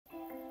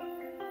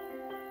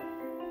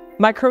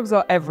Microbes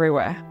are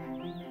everywhere.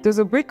 Those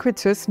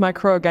ubiquitous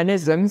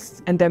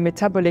microorganisms and their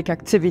metabolic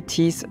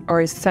activities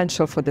are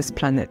essential for this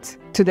planet.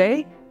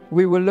 Today,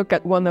 we will look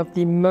at one of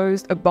the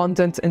most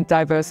abundant and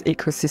diverse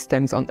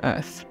ecosystems on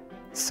Earth,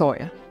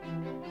 soil.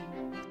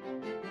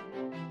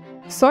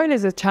 Soil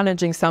is a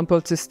challenging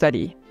sample to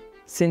study,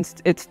 since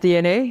its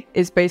DNA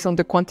is based on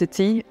the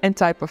quantity and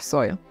type of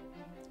soil.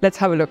 Let's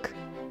have a look.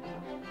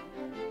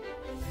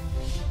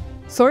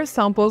 Soil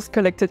samples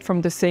collected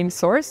from the same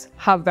source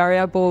have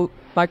variable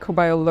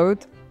microbial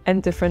load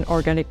and different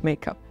organic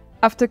makeup.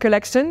 After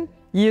collection,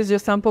 use your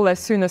sample as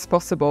soon as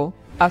possible,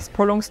 as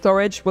prolonged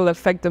storage will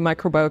affect the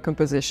microbial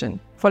composition.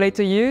 For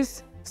later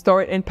use,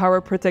 store it in Power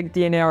Protect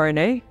DNA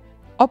RNA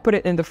or put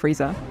it in the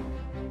freezer.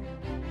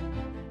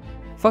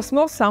 For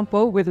small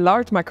sample with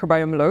large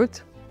microbiome load,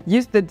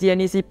 use the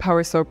DNeasy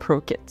PowerSoil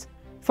Pro kit.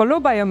 For low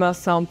biomass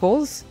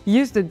samples,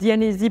 use the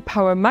DNeasy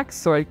Power Max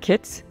Soil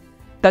kit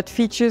that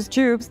features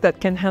tubes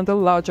that can handle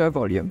larger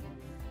volume.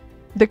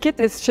 The kit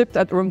is shipped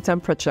at room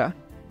temperature.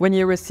 When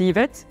you receive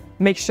it,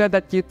 make sure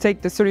that you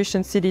take the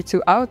solution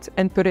CD2 out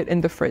and put it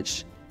in the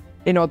fridge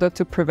in order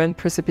to prevent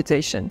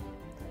precipitation.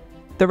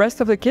 The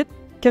rest of the kit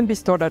can be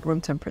stored at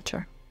room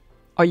temperature.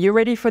 Are you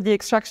ready for the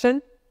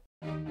extraction?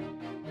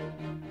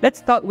 Let's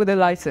start with the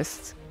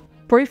lysis.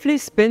 Briefly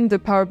spin the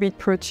PowerBead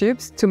Pro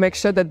tubes to make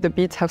sure that the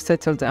beads have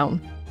settled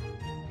down.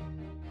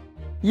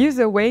 Use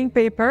a weighing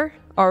paper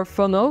or a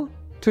funnel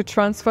to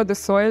transfer the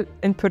soil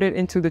and put it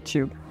into the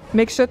tube.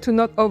 Make sure to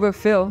not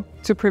overfill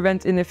to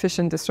prevent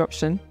inefficient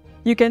disruption.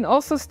 You can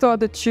also store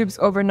the tubes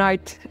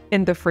overnight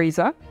in the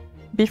freezer.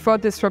 Before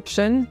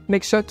disruption,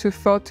 make sure to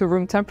thaw to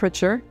room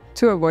temperature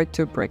to avoid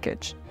tube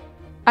breakage.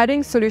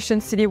 Adding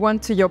solution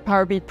CD1 to your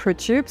PowerBead Pro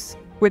tubes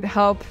would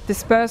help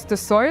disperse the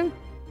soil,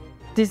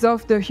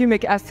 dissolve the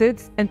humic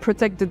acids, and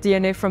protect the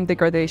DNA from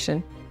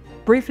degradation.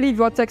 Briefly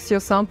vortex your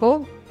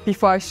sample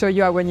before I show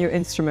you our new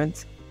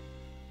instrument.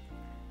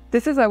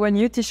 This is our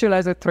new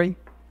Tissuelizer 3.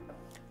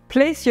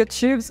 Place your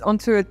tubes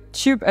onto a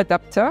tube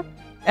adapter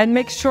and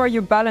make sure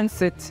you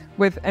balance it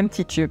with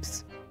empty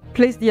tubes.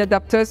 Place the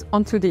adapters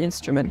onto the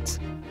instrument.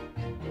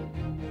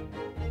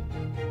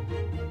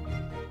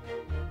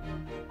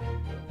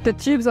 The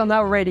tubes are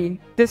now ready.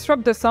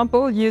 Disrupt the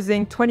sample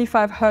using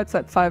 25 Hz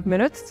at 5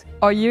 minutes,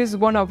 or use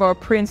one of our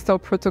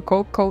pre-installed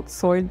protocols called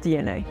Soil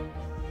DNA.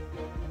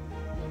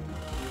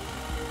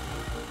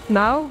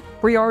 Now,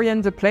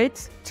 reorient the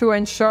plate to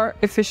ensure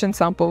efficient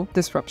sample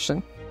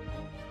disruption.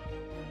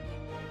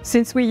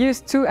 Since we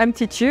use 2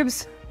 empty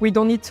tubes, we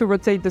don't need to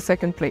rotate the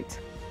second plate.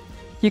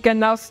 You can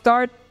now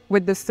start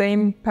with the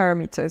same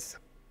parameters.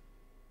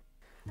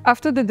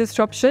 After the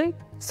disruption,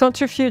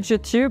 centrifuge your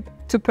tube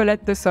to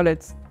pellet the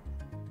solids.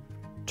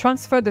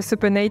 Transfer the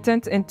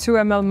supernatant in 2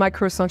 ml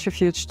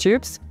microcentrifuge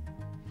tubes.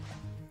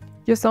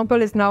 Your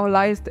sample is now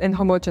lysed and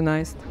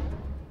homogenized.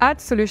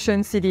 Add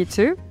solution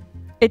CD2.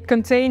 It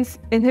contains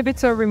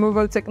inhibitor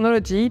removal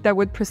technology that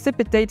would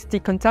precipitate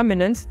the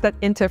contaminants that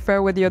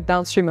interfere with your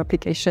downstream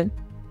application.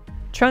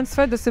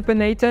 Transfer the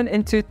supernatant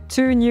into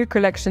 2 new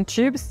collection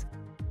tubes.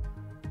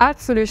 Add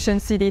solution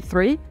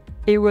CD3.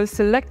 It will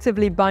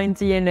selectively bind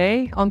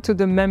DNA onto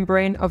the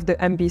membrane of the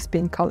MB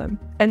spin column.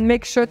 And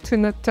make sure to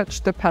not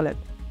touch the pellet.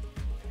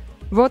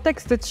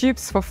 Vortex the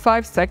tubes for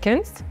 5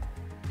 seconds,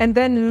 and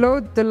then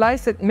load the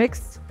lysate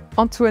mix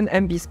onto an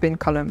MB spin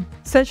column.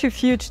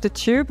 Centrifuge the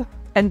tube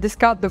and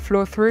discard the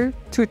flow-through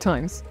 2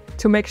 times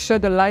to make sure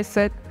the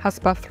lysate has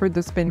passed through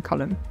the spin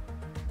column.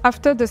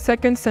 After the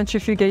second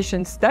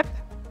centrifugation step,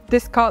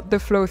 discard the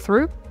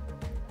flow-through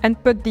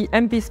and put the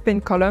MB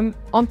spin column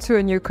onto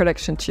a new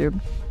collection tube.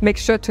 Make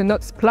sure to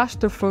not splash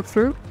the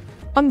flow-through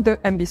on the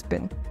MB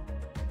spin.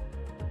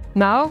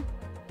 Now,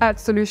 add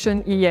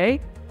solution EA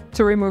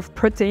to remove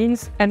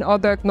proteins and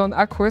other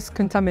non-aqueous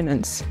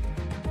contaminants.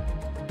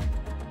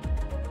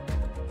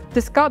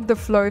 Discard the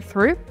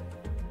flow-through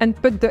and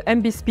put the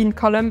MB spin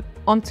column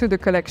onto the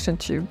collection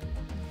tube.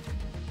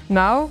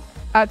 Now,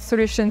 add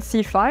solution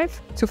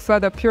C5 to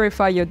further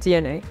purify your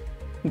DNA.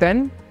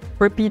 Then,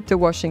 repeat the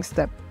washing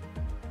step.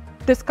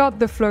 Discard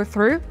the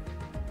flow-through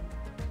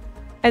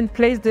and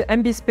place the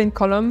MB spin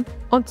column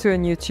onto a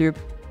new tube.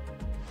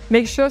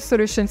 Make sure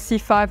solution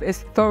C5 is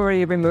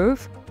thoroughly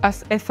removed,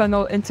 as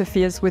ethanol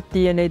interferes with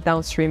DNA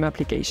downstream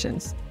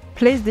applications.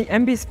 Place the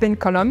MB spin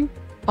column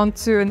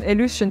onto an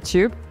elution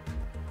tube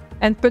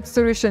and put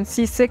solution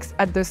C6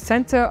 at the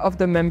center of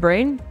the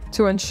membrane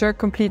to ensure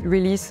complete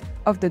release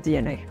of the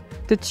DNA.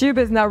 The tube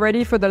is now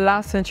ready for the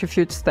last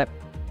centrifuge step.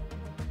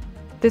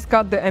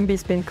 Discard the MB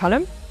spin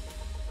column,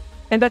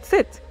 and that's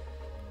it.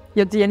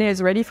 Your DNA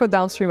is ready for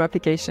downstream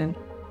application.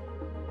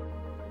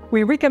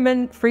 We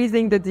recommend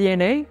freezing the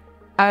DNA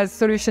as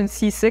solution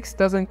C6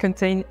 doesn't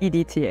contain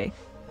EDTA.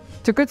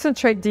 To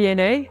concentrate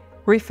DNA,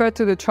 refer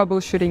to the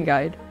troubleshooting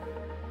guide.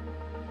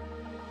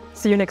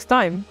 See you next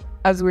time,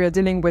 as we are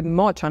dealing with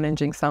more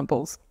challenging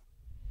samples.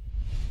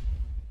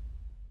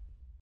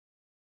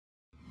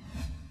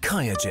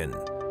 QIAGEN.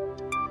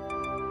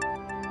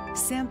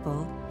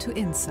 Sample to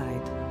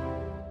insight.